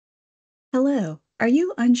Hello. Are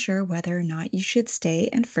you unsure whether or not you should stay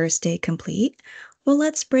in First Day Complete? Well,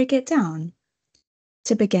 let's break it down.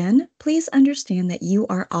 To begin, please understand that you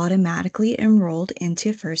are automatically enrolled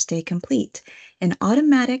into First Day Complete, an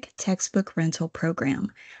automatic textbook rental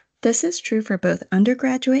program. This is true for both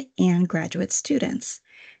undergraduate and graduate students.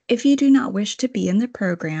 If you do not wish to be in the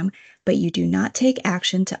program, but you do not take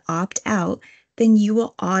action to opt out, then you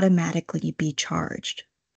will automatically be charged.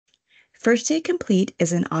 First Day Complete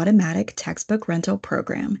is an automatic textbook rental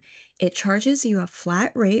program. It charges you a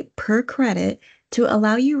flat rate per credit to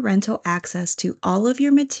allow you rental access to all of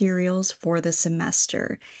your materials for the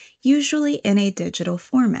semester, usually in a digital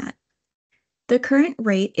format. The current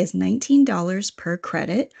rate is $19 per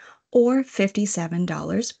credit or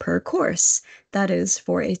 $57 per course. That is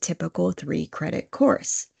for a typical 3-credit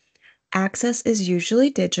course. Access is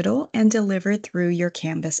usually digital and delivered through your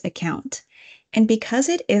Canvas account. And because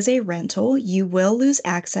it is a rental, you will lose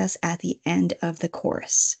access at the end of the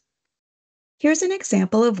course. Here's an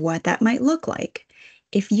example of what that might look like.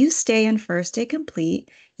 If you stay in First Day Complete,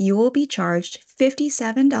 you will be charged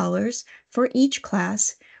 $57 for each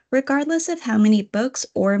class, regardless of how many books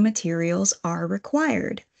or materials are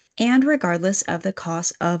required, and regardless of the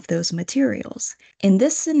cost of those materials. In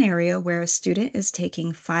this scenario, where a student is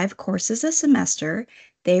taking 5 courses a semester,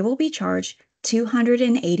 they will be charged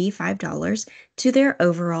 $285 to their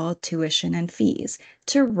overall tuition and fees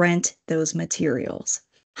to rent those materials.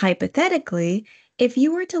 Hypothetically, if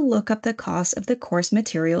you were to look up the cost of the course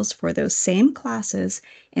materials for those same classes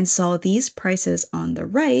and saw these prices on the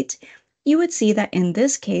right, you would see that in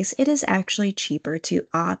this case, it is actually cheaper to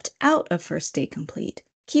opt out of First Day Complete.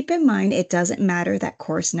 Keep in mind, it doesn't matter that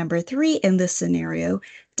course number 3 in this scenario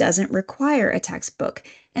doesn't require a textbook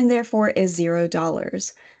and therefore is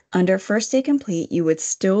 $0. Under First Day Complete, you would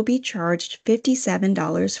still be charged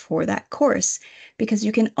 $57 for that course because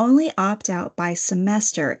you can only opt out by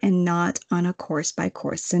semester and not on a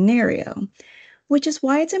course-by-course scenario, which is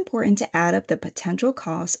why it's important to add up the potential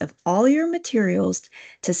cost of all your materials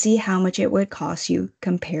to see how much it would cost you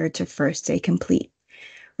compared to First Day Complete.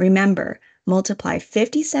 Remember, multiply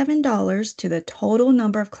 $57 to the total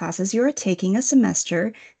number of classes you are taking a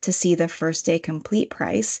semester to see the First Day Complete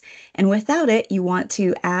price, and without it, you want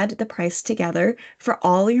to add the price together for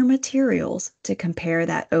all your materials to compare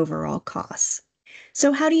that overall cost.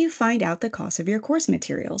 So how do you find out the cost of your course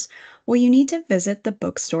materials? Well, you need to visit the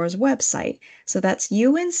bookstore's website. So that's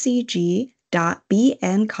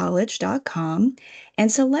uncg.bncollege.com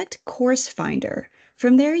and select Course Finder.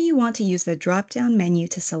 From there, you want to use the drop-down menu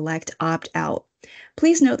to select Opt Out.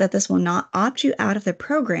 Please note that this will not opt you out of the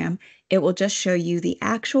program. It will just show you the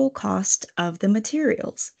actual cost of the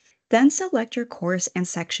materials. Then select your course and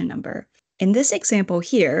section number. In this example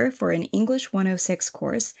here, for an English 106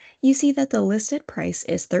 course, you see that the listed price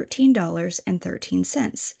is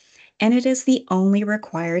 $13.13, and it is the only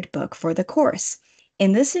required book for the course.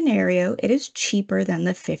 In this scenario, it is cheaper than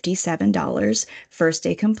the $57 First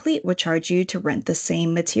Day Complete would charge you to rent the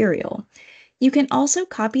same material. You can also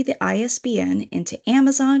copy the ISBN into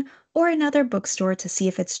Amazon or another bookstore to see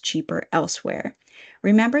if it's cheaper elsewhere.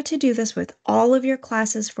 Remember to do this with all of your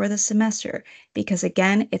classes for the semester because,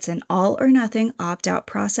 again, it's an all or nothing opt-out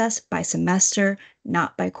process by semester,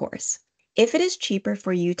 not by course. If it is cheaper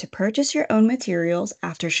for you to purchase your own materials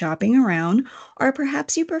after shopping around, or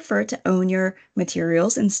perhaps you prefer to own your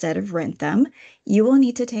materials instead of rent them, you will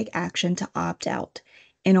need to take action to opt out.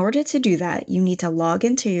 In order to do that, you need to log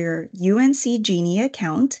into your UNC Genie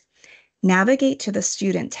account, navigate to the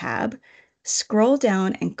Student tab, scroll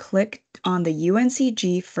down and click on the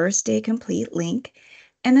UNCG First Day Complete link,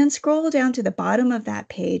 and then scroll down to the bottom of that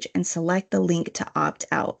page and select the link to opt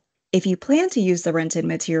out. If you plan to use the rented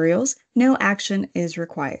materials, no action is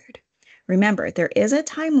required. Remember, there is a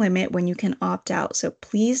time limit when you can opt out, so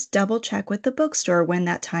please double check with the bookstore when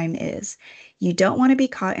that time is. You don't want to be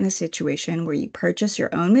caught in a situation where you purchase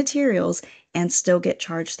your own materials and still get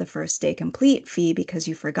charged the First Day Complete fee because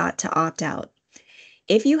you forgot to opt out.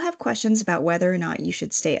 If you have questions about whether or not you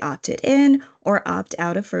should stay opted in or opt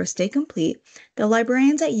out of First Day Complete, the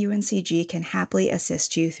librarians at UNCG can happily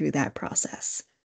assist you through that process.